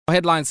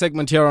Headline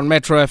segment here on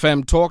Metro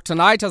FM Talk.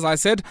 Tonight, as I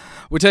said,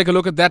 we take a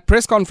look at that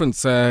press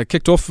conference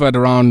kicked off at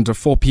around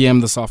 4 p.m.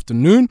 this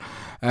afternoon.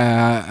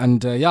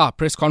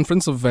 Press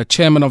conference of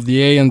Chairman of the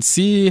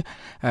ANC,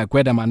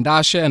 Gwede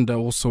Mantashe, and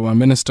also a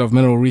Minister of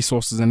Mineral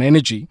Resources and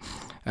Energy.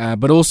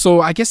 But also,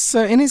 I guess,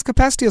 in his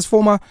capacity as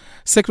former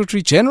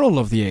Secretary General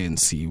of the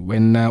ANC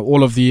when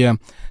all of the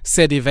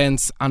said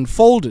events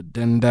unfolded.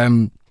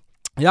 And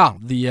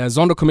the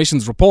Zondo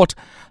Commission's report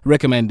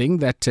recommending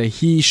that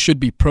he should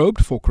be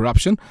probed for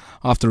corruption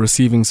after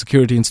receiving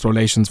security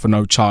installations for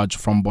no charge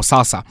from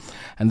Bosasa.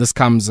 And this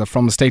comes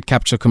from the State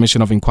Capture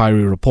Commission of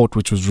Inquiry report,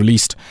 which was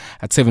released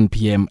at 7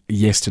 p.m.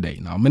 yesterday.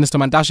 Now, Minister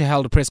Mantashe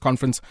held a press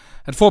conference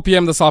at 4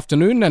 p.m. this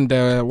afternoon, and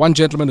one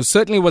gentleman who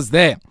certainly was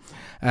there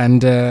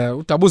and is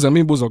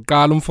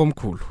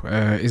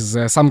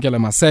Samkele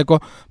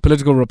Maseko,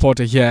 political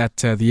reporter here at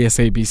the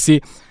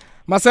SABC.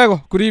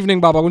 Maseko, good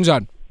evening, Baba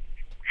Gunjan.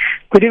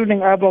 Good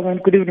evening, Abba,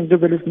 and good evening to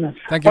the listeners.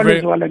 Thank you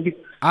very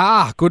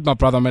much. Good, my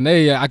brother, man.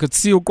 Hey, I could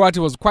see Ukwati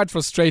was quite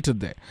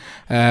frustrated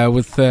there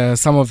with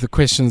some of the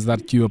questions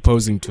that you were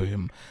posing to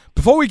him.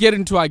 Before we get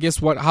into, I guess,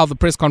 how the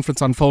press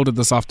conference unfolded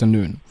this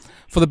afternoon,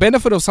 for the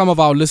benefit of some of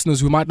our listeners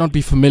who might not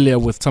be familiar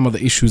with some of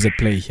the issues at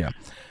play here,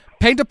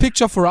 paint a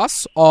picture for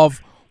us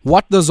of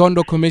what the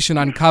Zondo Commission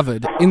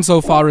uncovered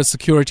insofar as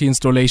security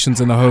installations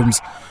in the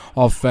homes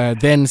of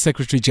then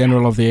Secretary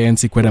General of the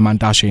ANC, Gwede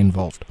Mantashe,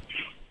 involved.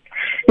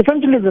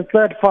 Essentially, the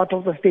third part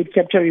of the State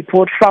Capture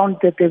report found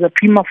that there's a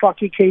prima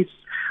facie case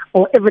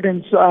or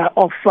evidence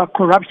of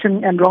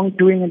corruption and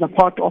wrongdoing on the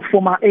part of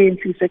former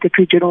ANC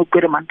Secretary General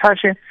Gwede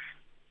Mantashe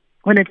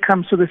when it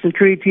comes to the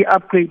security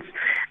upgrades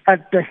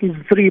at his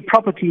three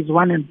properties,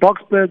 one in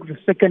Boksburg, the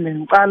second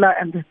in Nkala,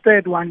 and the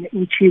third one,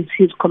 which is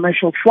his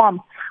commercial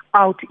farm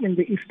out in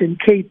the Eastern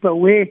Cape,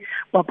 where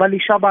Babali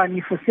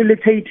Shabani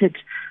facilitated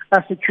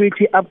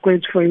security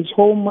upgrades for his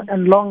home,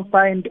 and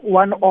alongside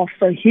one of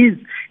his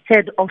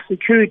head of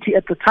security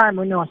at the time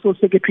when he was also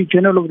Secretary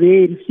General of the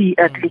ANC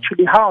at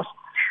Literally House.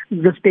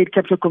 The State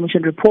Capture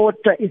Commission report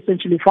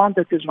essentially found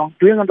that there's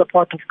wrongdoing on the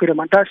part of Gwede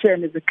Mantashe,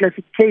 and is a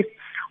classic case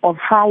of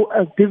how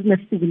a business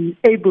is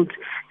enabled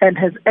and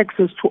has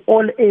access to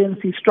all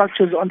ANC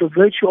structures on the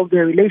virtue of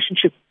their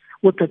relationship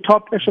with the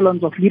top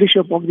echelons of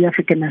leadership of the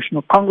African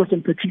National Congress,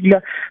 in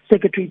particular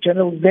Secretary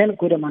General then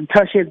Gwede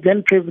Mantashe,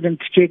 then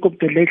President Jacob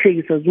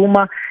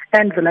Zuma,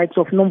 and the likes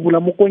of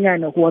Nomvula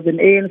Mokonyane, who was an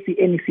ANC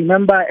NEC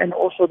member and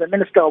also the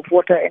Minister of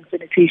Water and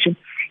Sanitation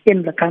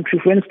in the country.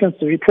 For instance,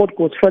 the report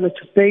goes further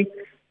to say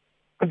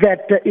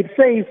that it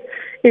says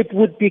it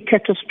would be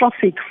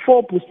catastrophic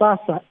for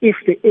Bosasa if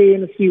the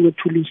ANC were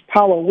to lose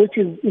power, which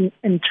is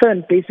in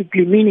turn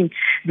basically meaning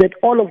that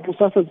all of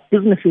Bosasa's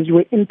businesses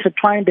were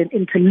intertwined and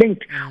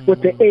interlinked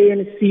with the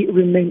ANC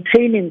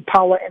maintaining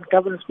power and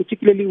governance,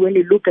 particularly when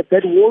you look at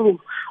that war room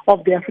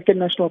of the African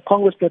National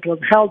Congress that was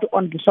held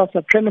on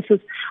Bosasa premises,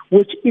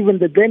 which even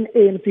the then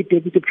ANC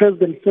Deputy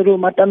President Cyril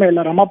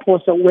Matamela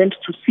Ramaphosa went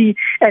to see,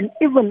 and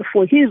even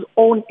for his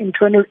own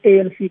internal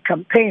ANC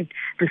campaign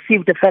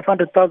received a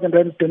 500,000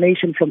 rand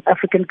donation from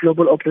African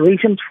Global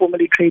Operations,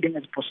 formerly trading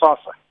as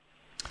Bosasa.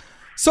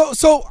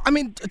 So, I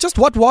mean, just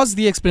what was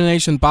the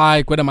explanation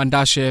by Gwede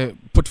Mantashe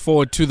put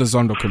forward to the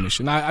Zondo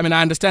Commission? I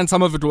understand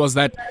some of it was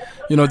that,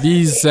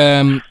 these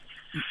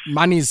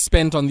monies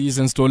spent on these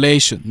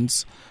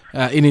installations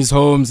in his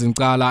homes in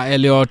Nkala,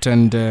 Elliot,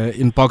 and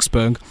in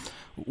Boksburg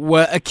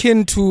were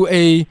akin to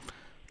a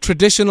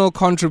traditional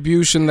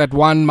contribution that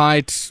one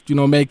might,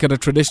 make at a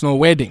traditional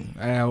wedding,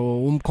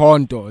 or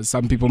umkhonto, as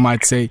some people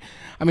might say.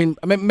 I mean,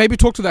 maybe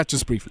talk to that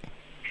just briefly.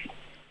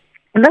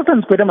 In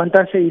essence, Gwede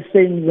Mantashe is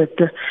saying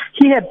that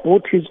he had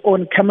bought his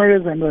own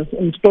cameras and was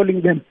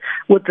installing them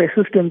with the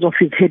assistance of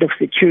his head of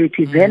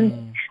security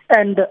then.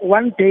 And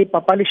one day,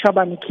 Babali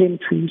Shabani came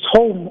to his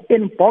home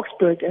in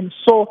Boksburg and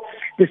saw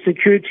the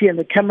security and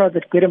the camera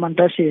that Gwede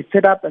Mantashe had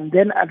set up, and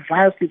then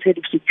advised his head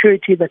of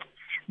security that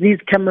these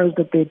cameras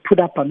that they put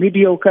up are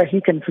mediocre.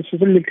 He can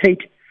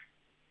facilitate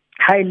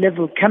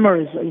high-level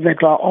cameras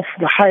that are of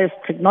the highest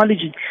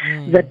technology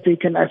that they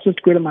can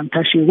assist Gwede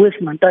Mantashe with.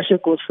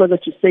 Mantashe goes further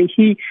to say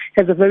he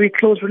has a very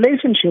close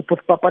relationship with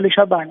Babali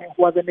Shabani,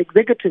 who was an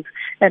executive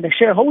and a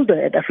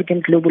shareholder at African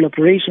Global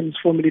Operations,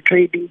 formerly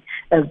trading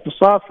as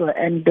Bosasa,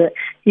 and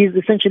he's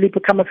essentially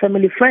become a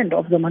family friend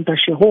of the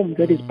Mantashe home.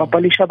 That is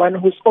Babali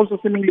Shabani, who is also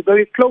seemingly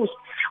very close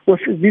with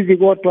Zizi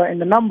Godwa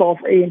and a number of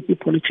ANC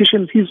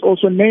politicians. He's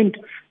also named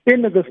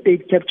in the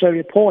State Capture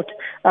report,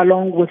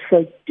 along with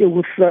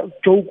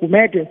Joe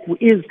Gumede, who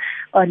is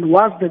and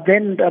was the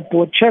then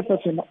board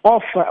chairperson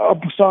of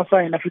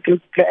Bosasa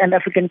and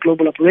African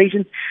Global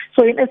Operations.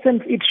 So in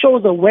essence, it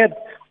shows a web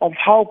of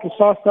how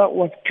Bosasa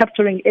was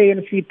capturing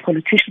ANC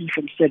politicians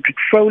from Cedric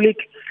Froelich,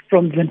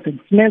 from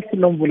Vincent Smith,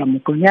 Nomvula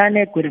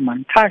Mokonyane, Gwede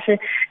Mantashe,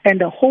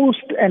 and a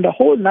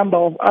whole number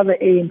of other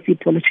ANC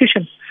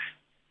politicians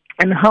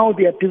and how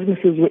their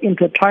businesses were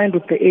intertwined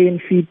with the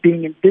ANC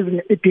being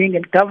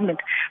in government.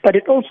 But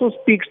it also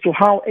speaks to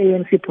how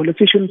ANC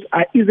politicians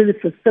are easily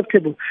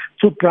susceptible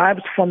to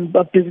bribes from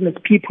business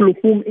people,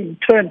 whom in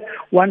turn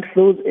want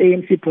those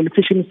ANC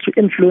politicians to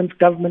influence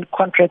government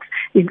contracts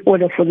in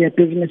order for their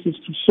businesses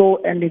to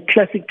soar. And a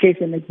classic case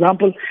and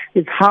example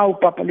is how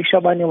Papa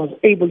Lishabane was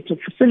able to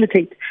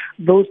facilitate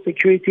those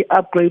security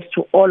upgrades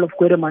to all of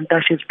Gwede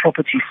Mantashe's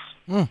properties.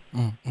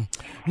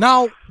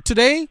 Now,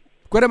 today,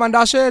 Gwede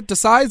Mantashe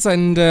decides,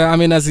 and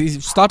as he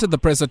started the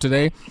presser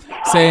today,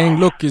 saying,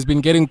 look, he's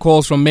been getting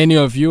calls from many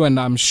of you, and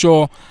I'm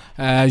sure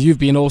you've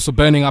been also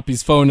burning up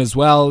his phone as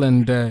well,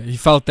 and he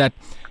felt that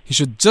he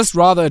should just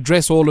rather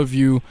address all of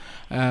you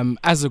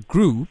as a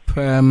group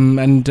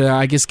and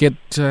I guess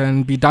get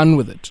and be done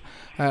with it.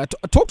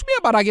 Talk to me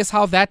about, I guess,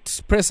 how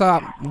that presser,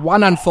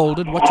 one,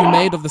 unfolded, what you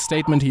made of the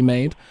statement he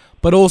made,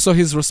 but also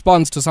his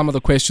response to some of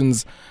the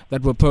questions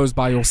that were posed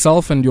by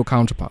yourself and your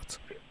counterparts.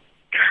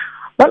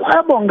 Well,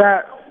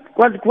 Abonga,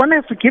 one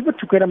has to give it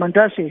to Gwede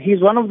Mantashe.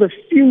 He's one of the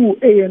few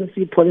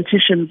ANC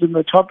politicians in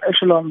the top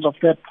echelons of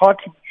that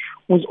party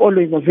who's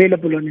always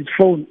available on his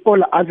phone.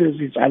 All others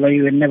is either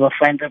you will never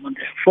find them on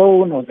their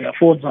phone, or their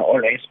phones are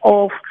always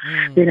off.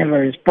 They never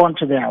respond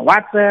to their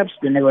WhatsApps.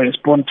 They never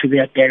respond to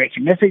their direct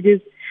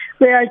messages.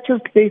 They are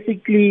just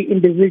basically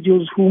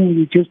individuals whom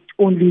you just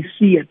only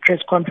see at press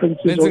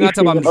conferences or if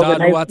an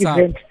organized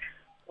event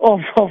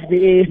of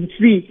the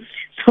ANC.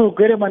 So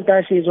Gwede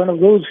Mantashe is one of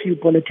those few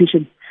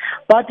politicians.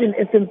 But in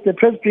essence, the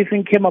press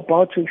briefing came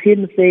about with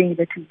him saying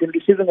that he's been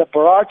receiving a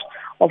barrage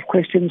of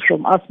questions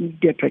from us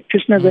media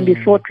practitioners, and he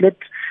thought, let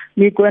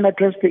me go and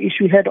address the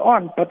issue head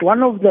on. But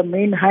one of the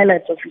main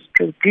highlights of his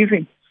press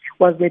briefing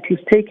was that he's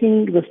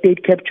taking the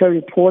state capture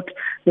report,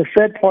 the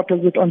third part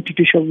of it, on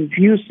judicial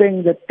review,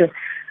 saying that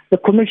the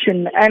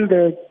Commission and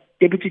the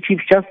Deputy Chief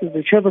Justice,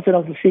 the Chairperson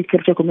of the State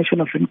Capture Commission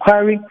of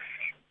Inquiry,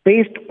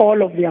 based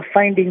all of their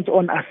findings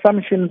on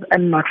assumptions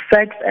and not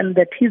facts, and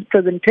that his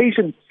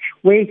presentation,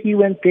 where he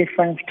went there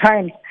 5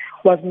 times,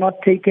 was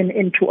not taken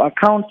into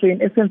account. So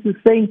in essence, he's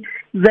saying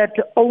that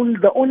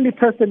the only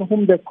person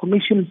whom the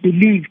Commission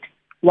believed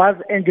was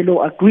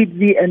Angelo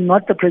Agwidzi, and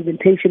not the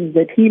presentations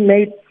that he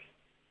made,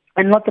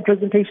 and not the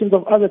presentations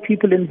of other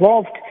people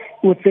involved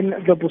within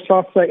the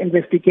Bosasa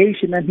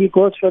investigation. And he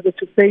goes further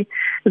to say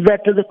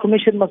that the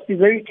Commission must be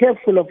very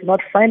careful of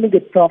not finding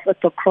itself at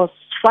the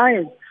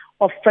crossfires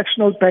of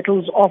factional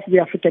battles of the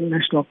African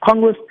National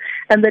Congress,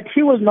 and that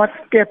he will not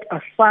step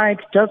aside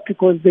just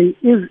because there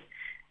is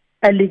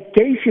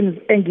allegations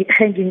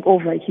hanging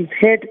over his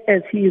head,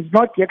 as he is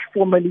not yet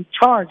formally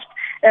charged.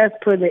 As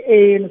per the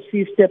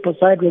ANC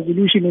step-aside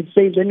resolution, it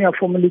says when you are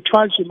formally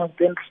charged, you must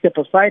then step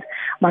aside.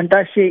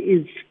 Mantashe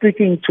is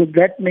sticking to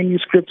that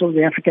manuscript of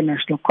the African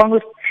National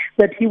Congress,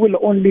 that he will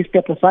only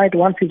step aside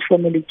once he's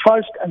formally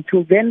charged.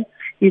 Until then,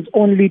 he's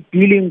only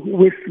dealing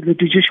with the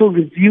judicial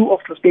review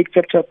of the state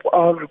capture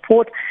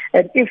report.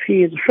 And if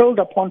he is held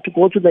upon to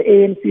go to the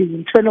ANC's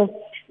internal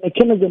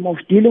mechanism of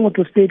dealing with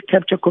the State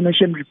Capture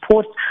Commission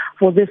report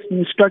for this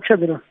new structure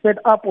that is set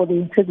up, or the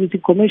Integrity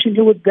Commission,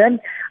 he would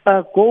then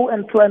go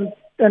and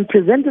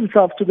present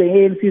himself to the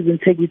ANC's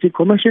Integrity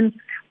Commission,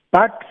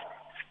 but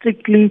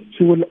strictly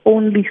he will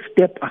only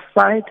step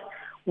aside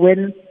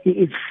when he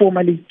is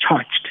formally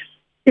charged,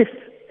 if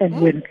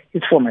and when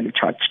he's formally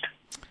charged.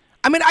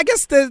 I mean, I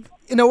guess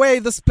in a way,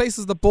 this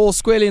places the ball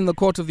squarely in the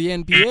court of the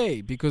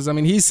NPA, because, I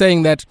mean, he's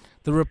saying that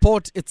the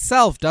report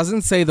itself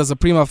doesn't say there's a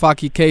prima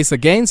facie case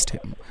against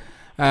him,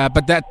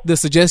 but that the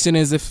suggestion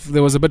is if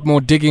there was a bit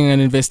more digging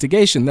and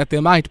investigation, that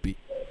there might be.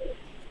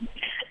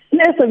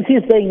 In essence,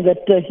 he's saying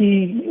that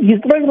he's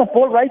throwing the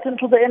ball right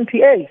into the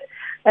NPA,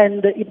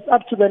 and it's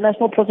up to the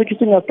National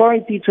Prosecuting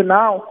Authority to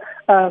now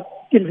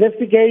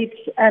investigate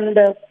and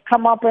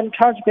come up and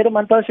charge Gwede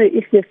Mantashe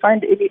if they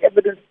find any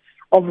evidence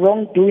of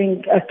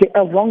wrongdoing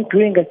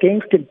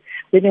against him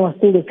when he was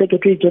still the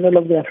Secretary General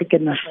of the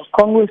African National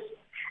Congress.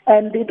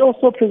 And it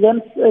also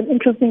presents an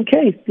interesting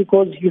case,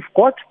 because you've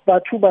got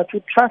Batu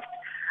Trust,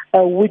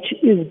 which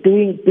is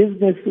doing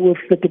business with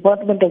the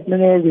Department of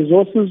Mineral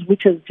Resources,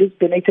 which has just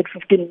donated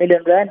 15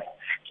 million rand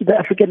to the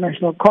African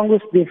National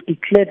Congress. They've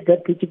declared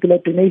that particular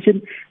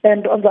donation.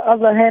 And on the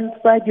other hand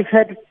side, you've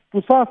had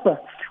Bosasa,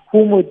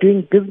 whom were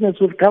doing business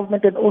with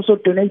government and also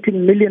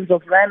donating millions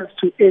of rands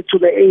to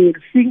the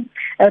ANC,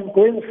 and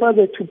going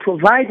further to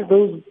provide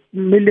those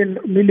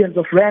millions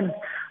of rands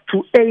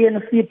to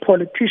ANC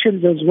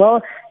politicians as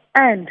well,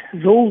 and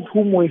those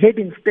whom were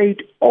heading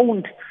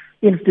state-owned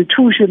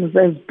institutions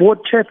as board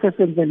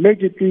chairpersons,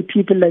 allegedly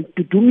people like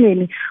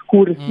Dudumieni,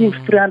 who received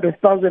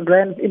 300,000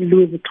 rand in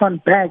Louis Vuitton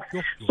bags.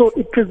 So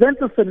it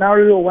presents a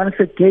scenario once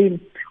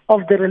again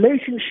of the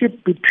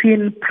relationship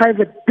between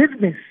private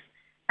business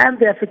and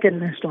the African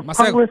National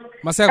Congress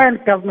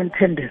and government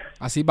tenders.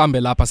 Asibambe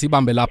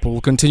lapho.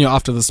 We'll continue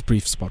after this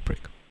brief spot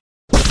break.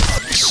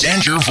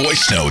 Send your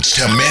voice notes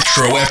to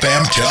Metro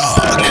FM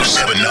Talk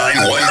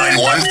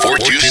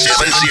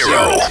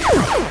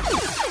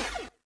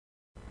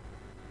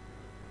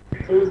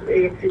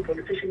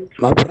 079-191-4270.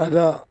 My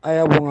brother,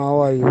 Ayabong,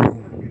 how are you?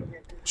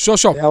 Sure.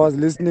 I was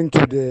listening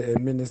to the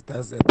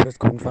minister's press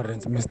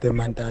conference, Mr.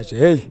 Mantashe.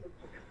 Hey,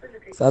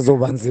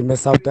 Sazobanzime,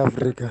 South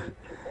Africa.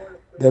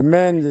 The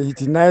man, he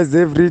denies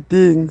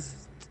everything.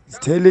 He's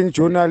telling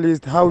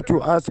journalists how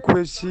to ask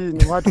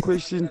questions, what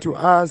question to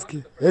ask.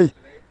 Hey,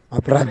 my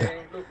brother.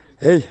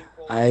 Hey,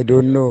 I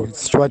don't know.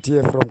 It's Stuart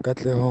here from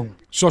Katlehong.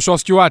 Sure,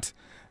 Stuart.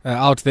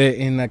 Out there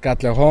in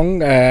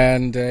Katlehong.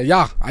 And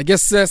I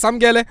guess,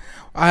 Samkele,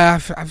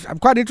 I'm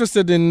quite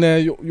interested in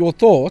your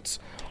thoughts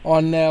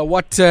on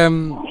what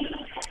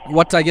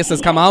I guess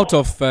has come out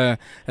of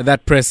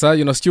that presser.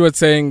 You know, Stuart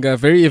saying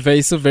very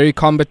evasive, very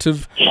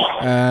combative,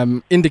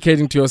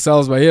 indicating to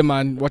yourselves, well, hey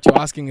man, what you're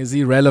asking is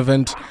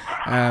irrelevant.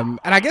 And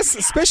I guess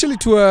especially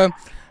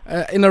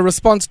in a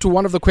response to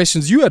one of the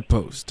questions you had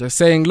posed,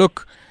 saying,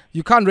 look,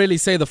 you can't really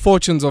say the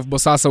fortunes of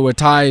Bosasa were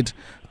tied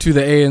to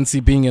the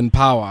ANC being in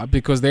power,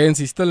 because the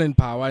ANC is still in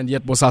power and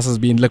yet Bosasa is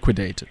being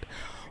liquidated.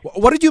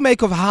 What did you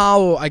make of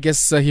how, I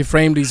guess, he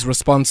framed his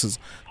responses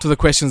to the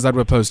questions that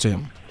were posed to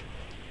him?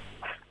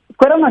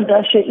 Gwede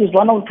Mantashe is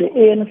one of the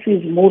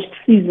ANC's most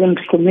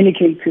seasoned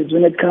communicators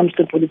when it comes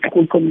to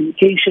political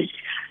communication.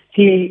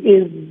 He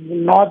is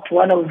not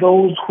one of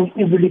those who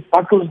easily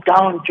buckles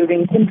down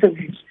during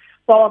interviews.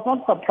 So I was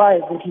not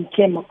surprised that he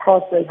came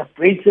across as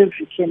abrasive,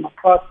 he came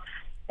across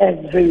as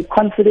very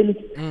confident.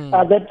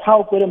 That's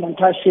how Gwede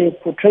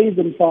Mantashe portrays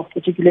himself,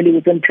 particularly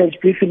within press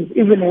briefings.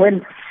 Even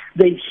when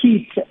the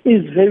heat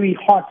is very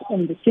hot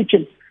in the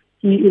kitchen,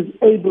 he is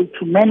able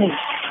to manage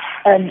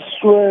and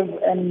swerve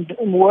and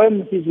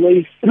worm his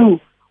way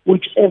through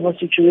whichever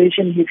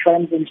situation he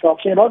finds himself.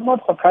 So it was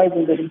not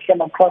surprising that he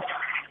came across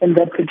in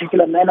that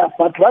particular manner.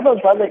 But what was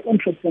rather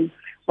interesting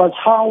was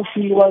how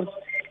he was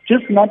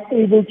just not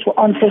able to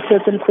answer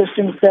certain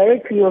questions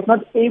directly. He was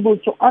not able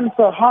to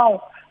answer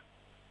how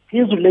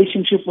his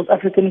relationship with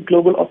African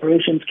Global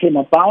Operations came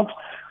about,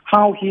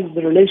 how his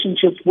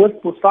relationship with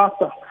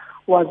Bosasa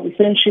was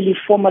essentially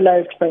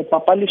formalized by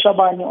Papali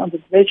Shabane on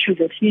the virtue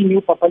that he knew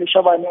Papali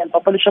Shabane and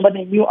Papali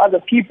Shabane knew other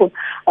people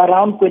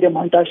around Gwede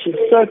Mantashe's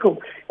circle,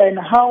 and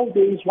how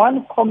there is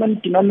one common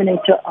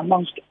denominator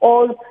amongst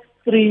all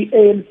three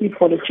ANC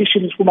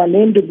politicians whom are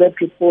named in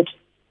that report.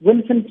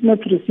 Vincent Smith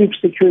received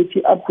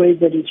security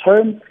upgrades at his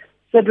home.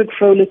 Cedric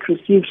Froelich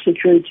received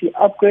security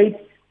upgrades.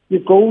 You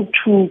go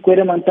to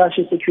Gwede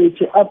Mantashe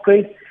security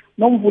upgrades.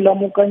 Nomvula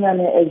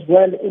Mukanyane as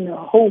well in her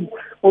home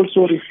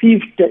also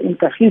received, in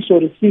Kagiso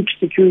received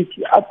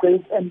security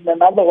upgrades, and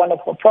another one of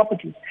her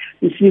properties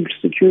received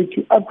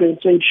security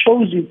upgrades. So it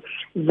shows you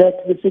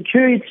that the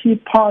security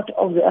part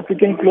of the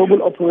African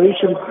Global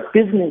Operations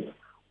business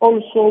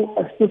also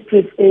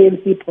assisted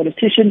ANC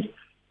politicians,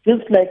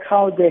 just like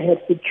how they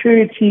had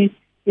security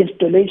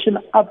installation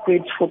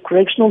upgrades for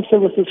correctional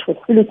services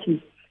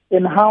facilities,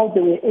 and how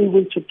they were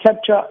able to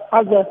capture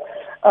other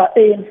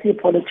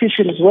ANC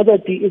politicians, whether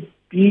it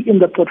be in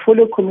the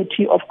Portfolio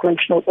Committee of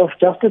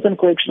Justice and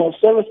Correctional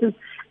Services,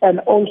 and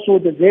also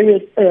the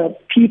various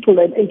people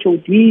and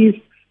HODs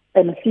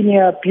and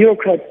senior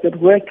bureaucrats that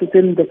worked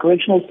within the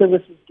Correctional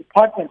Services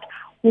Department,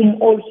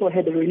 whom also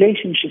had a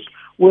relationship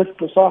with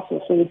Bosasa.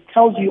 So it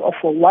tells you of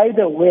a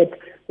wider web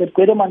that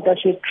Gwede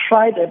Mantashe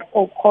tried at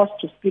all costs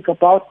to speak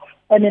about,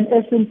 and in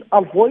essence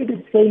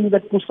avoided saying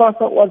that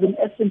Bosasa was in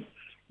essence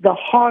the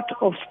heart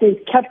of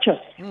state capture,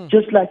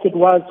 just like it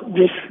was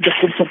with the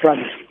Gupta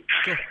brothers.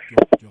 Sure.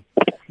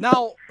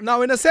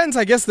 Now, in a sense,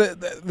 I guess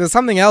there's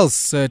something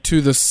else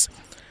to this,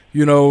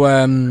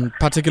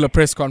 particular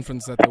press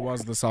conference that there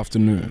was this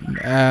afternoon,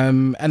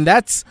 and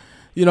that's,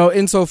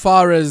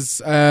 insofar as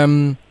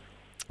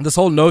this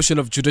whole notion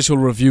of judicial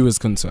review is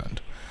concerned.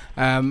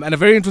 And a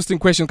very interesting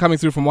question coming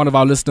through from one of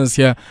our listeners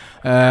here,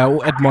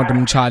 Edmond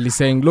Mchali,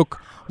 saying,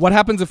 look, what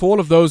happens if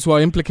all of those who are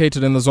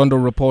implicated in the Zondo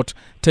report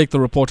take the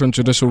report on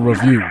judicial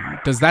review?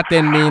 Does that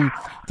then mean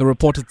the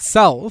report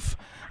itself,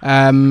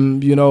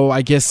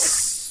 I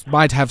guess,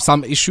 might have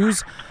some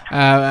issues?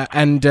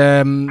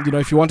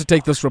 If you want to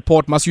take this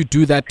report, must you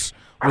do that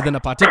within a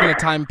particular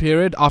time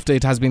period after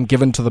it has been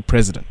given to the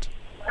president?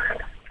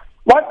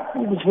 What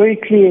is very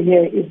clear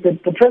here is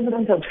that the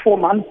president has 4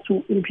 months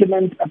to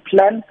implement a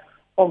plan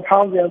of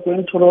how they are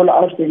going to roll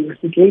out the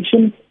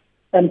investigation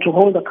and to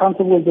hold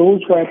accountable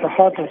those who are at the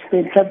heart of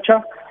state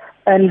capture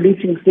and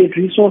leasing state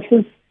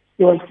resources.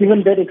 He was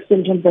given that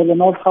extension by the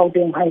North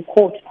Gauteng High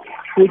Court,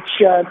 which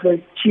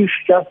the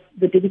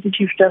Deputy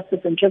Chief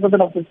Justice and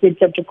Chairperson of the State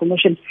Capture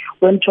Commission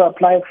went to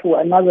apply for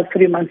another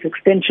 3 months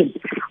extension,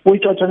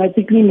 which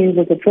automatically means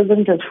that the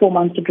President has 4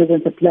 months to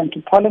present a plan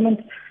to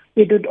Parliament.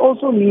 It would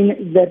also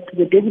mean that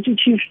the Deputy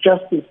Chief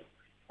Justice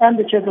and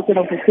the Chairperson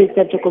of the State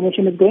Capture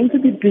Commission is going to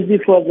be busy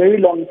for a very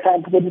long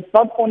time, because it's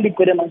not only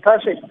Gwede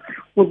Mantashe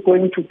who's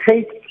going to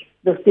take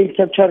the State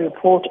Capture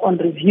report on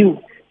review.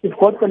 You've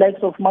got the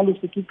likes of Malu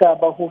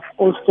Sikikaba, who've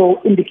also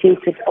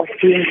indicated of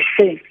doing the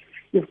same.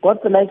 You've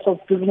got the likes of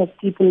business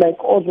people like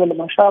Oswald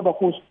Mashaba,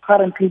 who's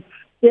currently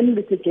in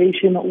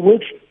litigation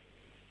with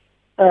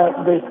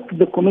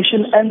the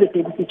Commission and the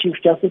Deputy Chief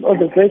Justice, on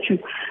the virtue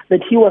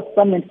that he was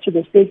summoned to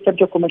the State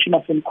Capture Commission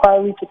of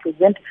Inquiry to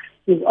present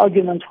his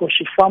arguments for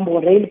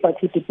Shifambo Rail, but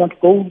he did not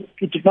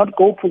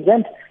go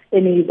present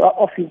any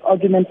of his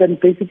arguments, and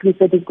basically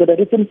said he's got a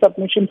written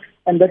submission,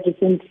 and that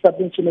written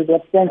submission is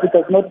what stands. It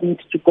does not need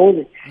to go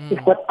there.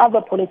 We've got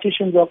other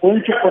politicians who are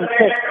going to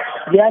contest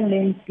their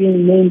names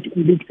being named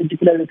in this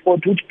particular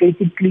report, which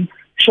basically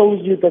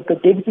shows you that the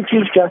Deputy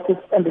Chief Justice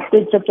and the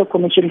State Chapter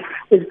Commission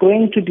is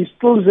going to be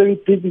still very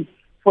busy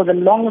for the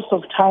longest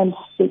of times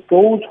with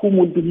those whom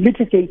will be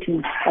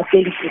litigating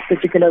against this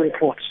particular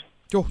report.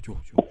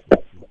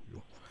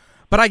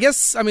 But I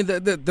guess, I mean,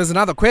 there's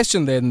another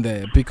question then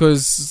there,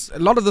 because a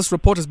lot of this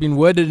report has been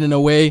worded in a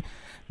way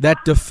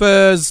that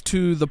defers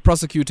to the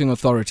prosecuting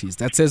authorities,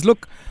 that says,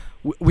 look,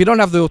 we don't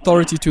have the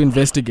authority to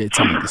investigate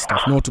some of this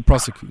stuff, nor to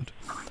prosecute.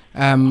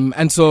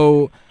 And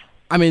so,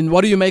 I mean,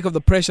 what do you make of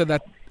the pressure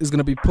that is going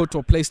to be put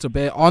or placed to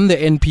bear on the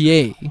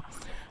NPA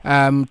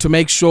to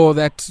make sure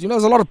that,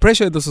 there's a lot of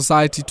pressure in the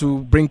society to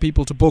bring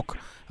people to book,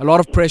 a lot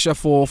of pressure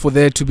for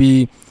there to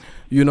be,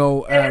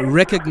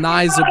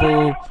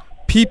 recognizable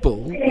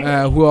people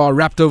who are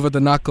wrapped over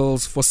the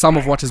knuckles for some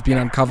of what has been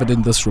uncovered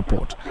in this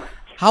report.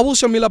 How will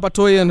Shamila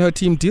Batoye and her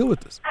team deal with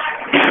this?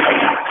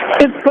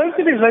 It's going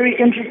to be very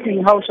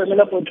interesting how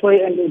Shamila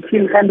Batoye and her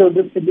team handle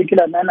this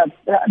particular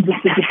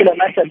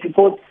matter,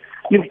 because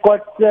you've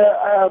got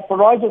a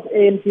variety of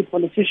ANC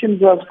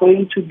politicians who are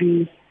going to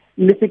be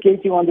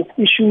litigating on this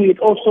issue. It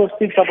also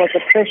speaks about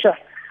the pressure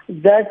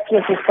that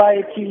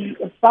society,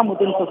 some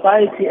within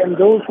society, and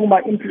those whom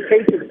are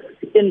implicated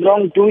in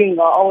wrongdoing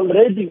are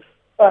already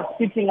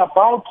speaking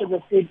about the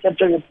State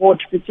Chapter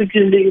report,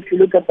 particularly if you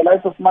look at the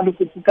life of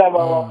Maluku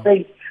Tsikaba,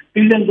 saying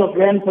billions of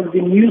rands have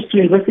been used to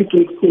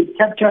investigate State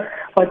Chapter,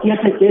 but yet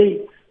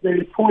again, the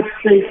report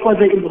says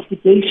further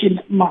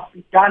investigation must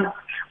be done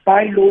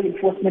by law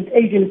enforcement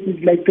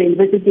agencies like the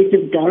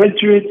Investigative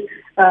Directorate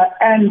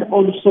and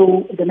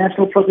also the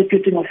National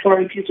Prosecuting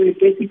Authority. So it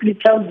basically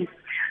tells you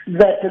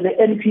that the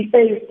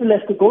NPA still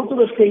has to go to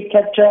the State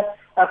Capture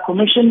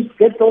Commission,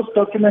 get those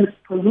documents,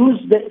 peruse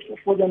them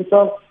for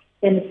themselves,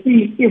 and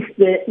see if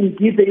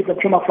indeed there is a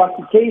prima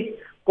facie case,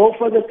 go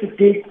further to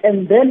date,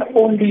 and then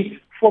only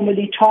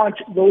formally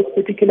charge those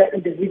particular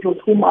individuals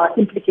whom are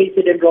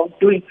implicated in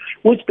wrongdoing,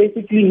 which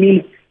basically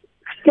means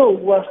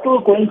we're still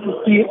going to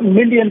see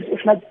millions,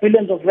 if not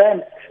billions of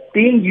rands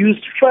being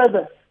used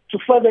further to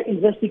further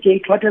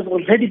investigate what has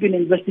already been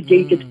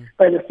investigated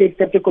by the State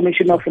Chapter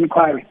Commission of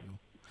Inquiry.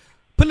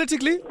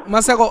 Politically,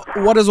 Maseko,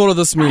 what does all of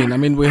this mean? I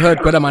mean, we heard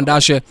Gwede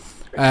Mantashe,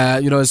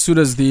 as soon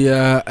as the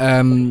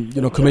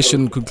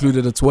commission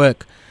concluded its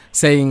work,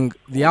 saying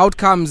the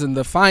outcomes and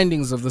the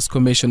findings of this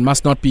commission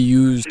must not be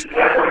used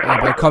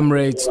by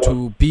comrades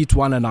to beat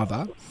one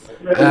another.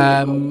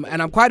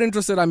 And I'm quite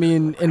interested,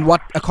 in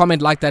what a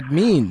comment like that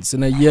means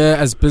in a year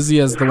as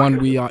busy as the one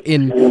we are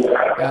in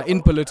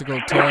political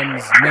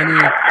terms. Many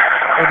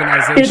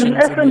organizations in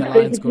the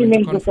alliance going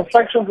to conference. The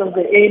fractions of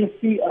the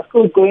ANC are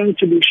still going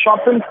to be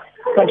sharpened.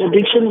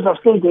 Contradictions are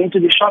still going to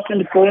be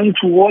sharpened, going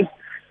towards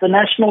the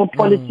National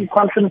Policy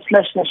Conference /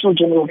 National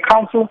General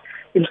Council.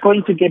 It's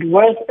going to get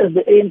worse as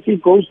the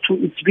ANC goes to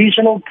its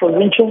regional,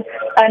 provincial,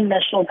 and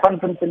national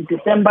conference in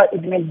December.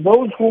 It means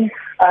those whom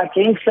are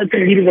against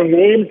certain leaders of the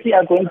ANC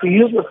are going to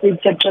use the State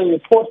Chapter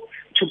report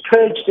to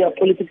purge their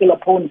political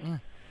opponents.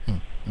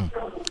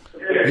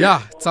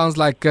 Yeah, it sounds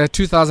like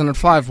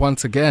 2005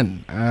 once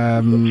again.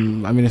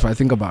 If I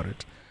think about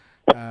it.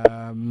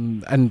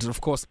 And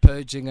of course,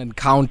 purging and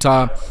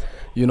counter,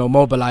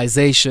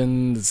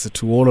 mobilizations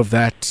to all of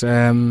that.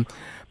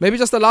 Maybe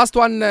just the last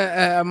one,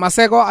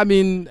 Maseko.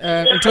 In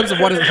terms of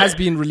what has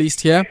been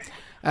released here,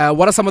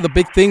 what are some of the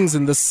big things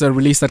in this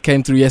release that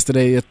came through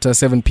yesterday at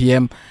 7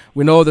 p.m.?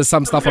 We know there's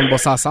some stuff on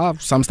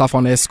Bosasa, some stuff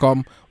on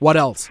ESCOM. What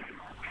else?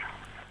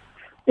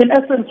 In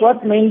essence,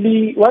 what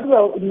we're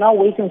now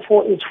waiting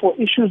for is for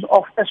issues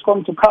of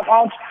ESCOM to come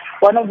out.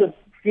 One of the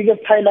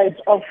biggest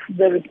highlights of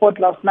the report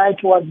last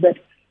night was that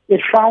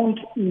it found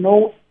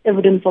no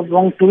evidence of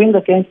wrongdoing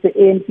against the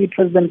ANC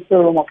President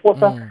Cyril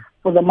Ramaphosa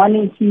for the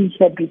money he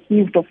had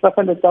received of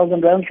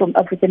 500,000 rands from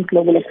African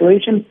Global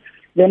Operations,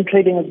 then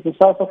trading as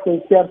Bosasa for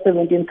his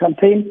CR17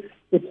 campaign.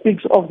 It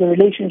speaks of the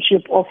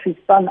relationship of his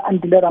son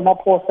Andile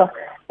Ramaphosa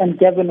and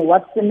Gavin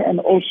Watson, and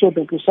also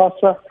the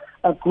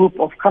Bosasa group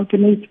of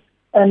companies,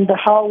 and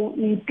how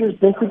it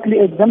basically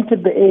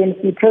exempted the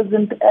ANC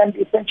president. And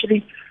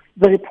essentially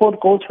the report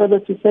goes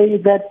further to say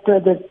that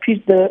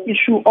the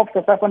issue of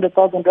the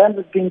 500,000 rand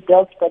is being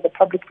dealt by the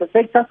public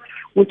protector,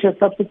 which has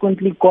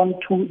subsequently gone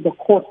to the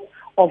court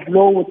of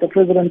law, with the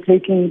president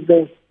taking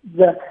the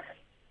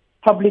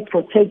public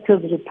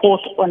protector's report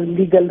on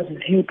legal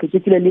review,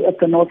 particularly at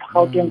the North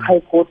Gauteng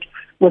High Court,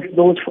 with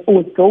those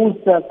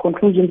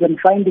conclusions and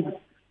findings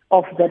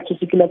of that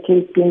particular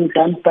case being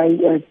done by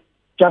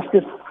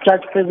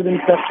Judge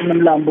President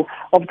Justin Mlambo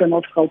of the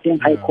North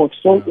Gauteng High Court.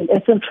 So in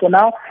essence, for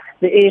now,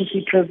 the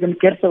ANC president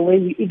gets away.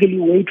 We eagerly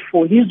wait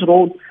for his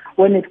role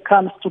when it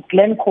comes to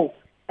Glencoe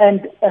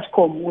and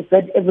ESCOM, with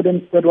that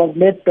evidence that was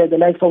led by the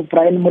likes of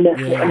Brian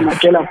Molefe and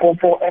Magela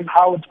Popo, and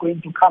how it's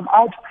going to come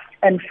out,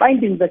 and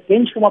findings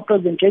against former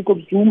President Jacob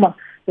Zuma,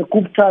 the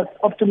Gupta's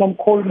Optimum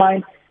Coal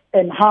Mine,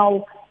 and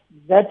how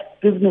that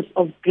business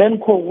of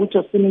Glencore, which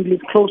was seemingly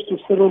close to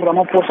Cyril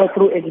Ramaphosa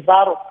through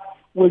Exaro,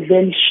 will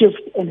then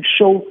shift and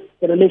show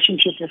the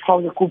relationship with how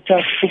the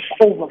Guptas took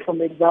over from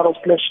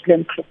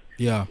Exaro/Glencore.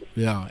 Yeah.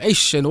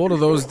 Ish, and all of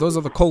those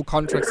are the coal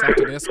contracts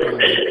after the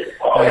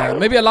Eskom.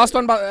 Maybe a last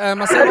one,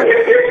 Maseko.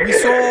 We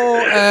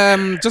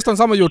saw just on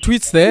some of your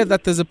tweets there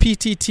that there's a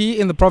PTT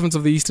in the province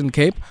of the Eastern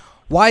Cape.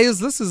 Why is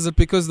this? Is it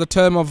because the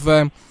term of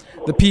the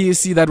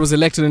PEC that was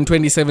elected in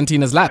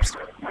 2017 has lapsed?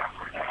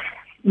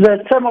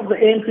 The term of the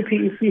ANC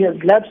PEC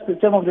has lapsed. The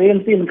term of the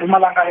ANC in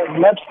Mpumalanga has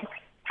lapsed.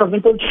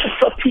 Provincial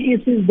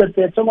PECs that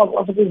the term of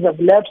offices have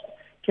lapsed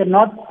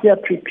cannot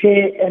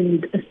prepare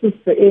and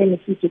assist the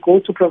ANC to go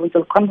to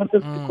provincial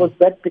conferences because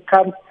that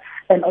becomes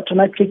an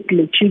automatic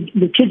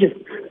litigious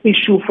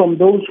issue from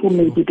those who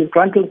may be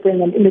disgruntled,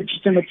 saying an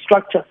illegitimate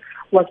structure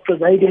was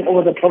presiding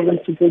over the province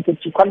to take it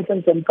to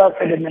conference and thus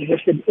had an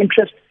invested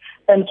interest.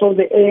 And so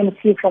the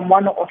ANC, from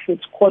one of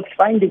its court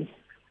findings,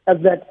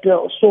 that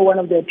saw one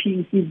of their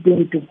PECs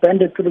being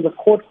disbanded through the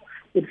court,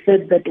 it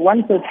said that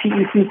once a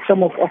PEC's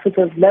term of office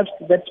has lapsed,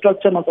 that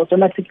structure must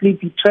automatically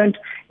be turned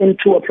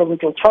into a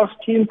provincial trust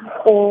team,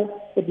 or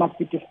it must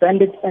be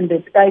disbanded and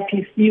the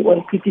IPC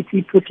or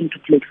PTT put into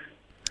place.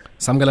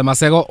 Samkele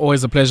Maseko,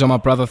 always a pleasure, my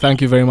brother.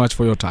 Thank you very much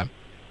for your time.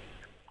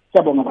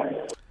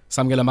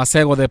 Samkele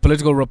Maseko, the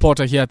political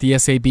reporter here at the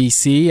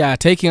SABC,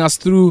 taking us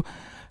through,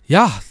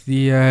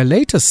 the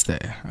latest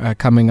there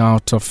coming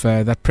out of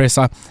that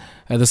presser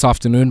this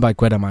afternoon by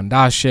Gwede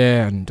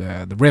Mantashe and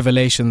the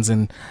revelations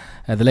in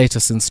the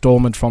latest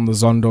installment from the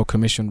Zondo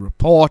Commission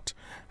report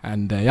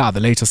and the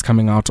latest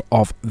coming out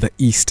of the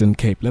Eastern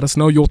Cape. Let us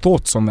know your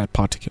thoughts on that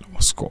particular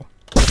score.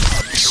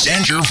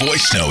 Send your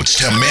voice notes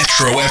to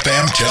Metro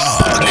FM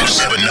Talk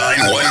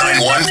 79191.